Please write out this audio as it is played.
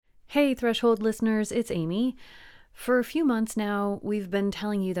Hey, Threshold listeners, it's Amy. For a few months now, we've been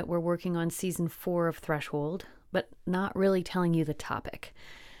telling you that we're working on season 4 of Threshold, but not really telling you the topic.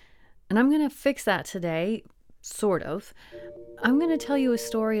 And I'm going to fix that today, sort of. I'm going to tell you a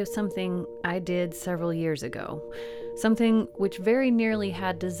story of something I did several years ago, something which very nearly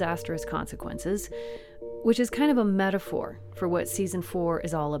had disastrous consequences, which is kind of a metaphor for what season 4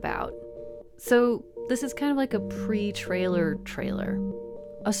 is all about. So this is kind of like a pre-trailer trailer.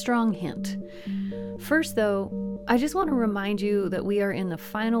 A strong hint. First, though, I just want to remind you that we are in the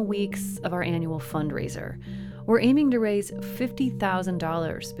final weeks of our annual fundraiser. We're aiming to raise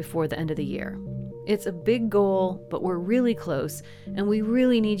 $50,000 before the end of the year. It's a big goal, but we're really close, and we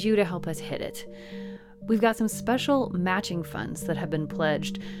really need you to help us hit it. We've got some special matching funds that have been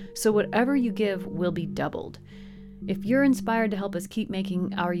pledged, so whatever you give will be doubled. If you're inspired to help us keep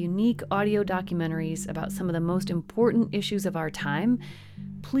making our unique audio documentaries about some of the most important issues of our time,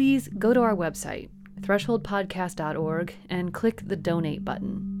 please go to our website, thresholdpodcast.org, and click the donate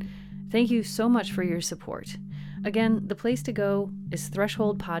button. Thank you so much for your support. Again, the place to go is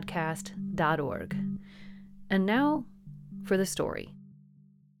thresholdpodcast.org. And now for the story.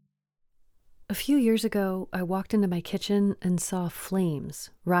 A few years ago, I walked into my kitchen and saw flames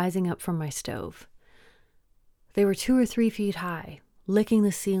rising up from my stove. They were 2 or 3 feet high, licking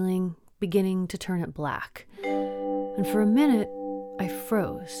the ceiling, beginning to turn it black. And for a minute, I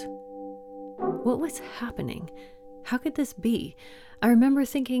froze. What was happening? How could this be? I remember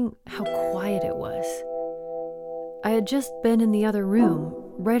thinking how quiet it was. I had just been in the other room,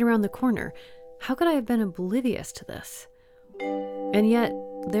 right around the corner. How could I have been oblivious to this? And yet,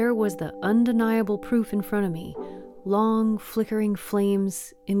 there was the undeniable proof in front of me, long, flickering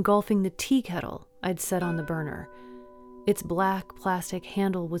flames engulfing the tea kettle I'd set on the burner. Its black plastic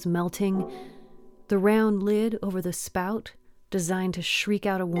handle was melting. The round lid over the spout, designed to shriek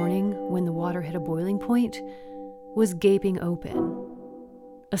out a warning when the water hit a boiling point, was gaping open.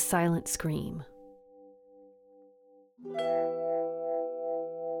 A silent scream.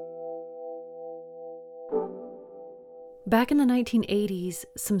 Back in the 1980s,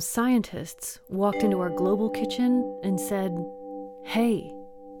 some scientists walked into our global kitchen and said, "Hey,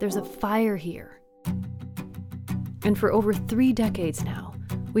 there's a fire here." And for over 3 decades now,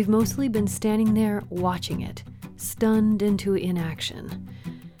 we've mostly been standing there watching it, stunned into inaction.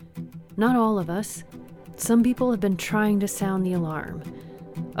 Not all of us. Some people have been trying to sound the alarm.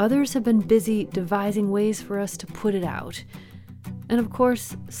 Others have been busy devising ways for us to put it out. And of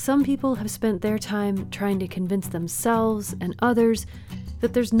course, some people have spent their time trying to convince themselves and others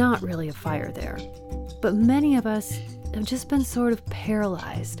that there's not really a fire there. But many of us have just been sort of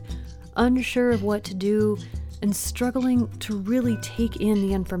paralyzed, unsure of what to do, and struggling to really take in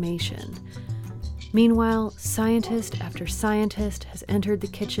the information. Meanwhile, scientist after scientist has entered the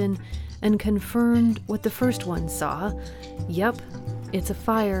kitchen and confirmed what the first one saw. Yep, it's a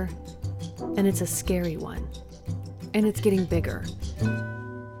fire, and it's a scary one. And it's getting bigger.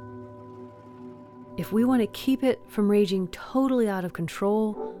 If we want to keep it from raging totally out of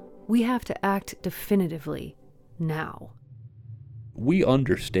control, we have to act definitively now. We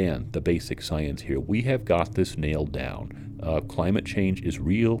understand the basic science here. We have got this nailed down. Climate change is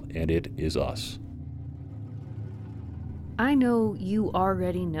real, and it is us. I know you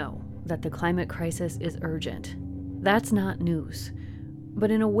already know that the climate crisis is urgent. That's not news.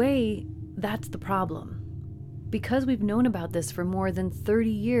 But in a way, that's the problem. Because we've known about this for more than 30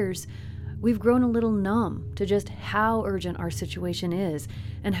 years, we've grown a little numb to just how urgent our situation is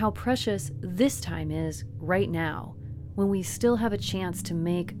and how precious this time is right now, when we still have a chance to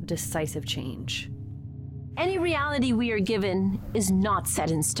make decisive change. Any reality we are given is not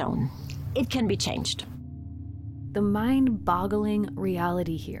set in stone. It can be changed. The mind-boggling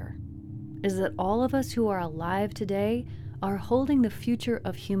reality here is that all of us who are alive today are holding the future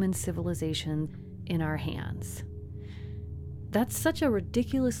of human civilization in our hands. That's such a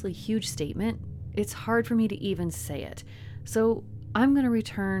ridiculously huge statement, it's hard for me to even say it. So I'm going to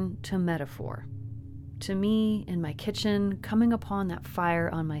return to metaphor. To me, in my kitchen, coming upon that fire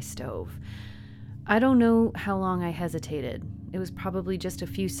on my stove. I don't know how long I hesitated. It was probably just a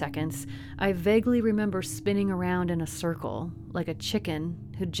few seconds. I vaguely remember spinning around in a circle, like a chicken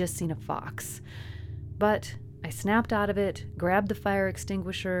who'd just seen a fox. But I snapped out of it, grabbed the fire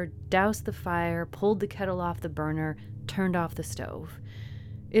extinguisher, doused the fire, pulled the kettle off the burner, turned off the stove.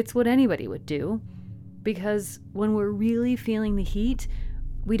 It's what anybody would do, because when we're really feeling the heat,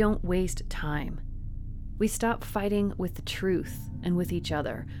 we don't waste time. We stop fighting with the truth and with each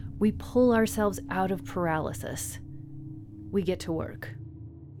other. We pull ourselves out of paralysis. We get to work.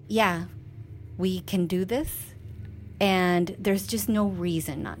 Yeah, we can do this, and there's just no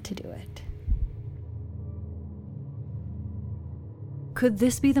reason not to do it. Could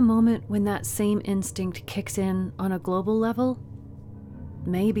this be the moment when that same instinct kicks in on a global level?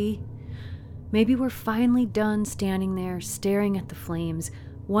 Maybe. Maybe we're finally done standing there staring at the flames,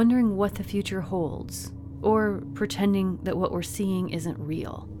 wondering what the future holds, or pretending that what we're seeing isn't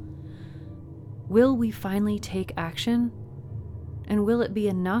real. Will we finally take action? And will it be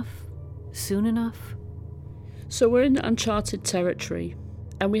enough? Soon enough? So we're in uncharted territory,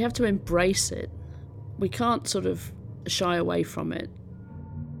 and we have to embrace it. We can't sort of shy away from it.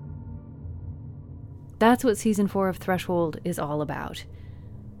 That's what Season 4 of Threshold is all about.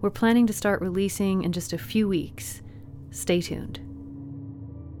 We're planning to start releasing in just a few weeks. Stay tuned.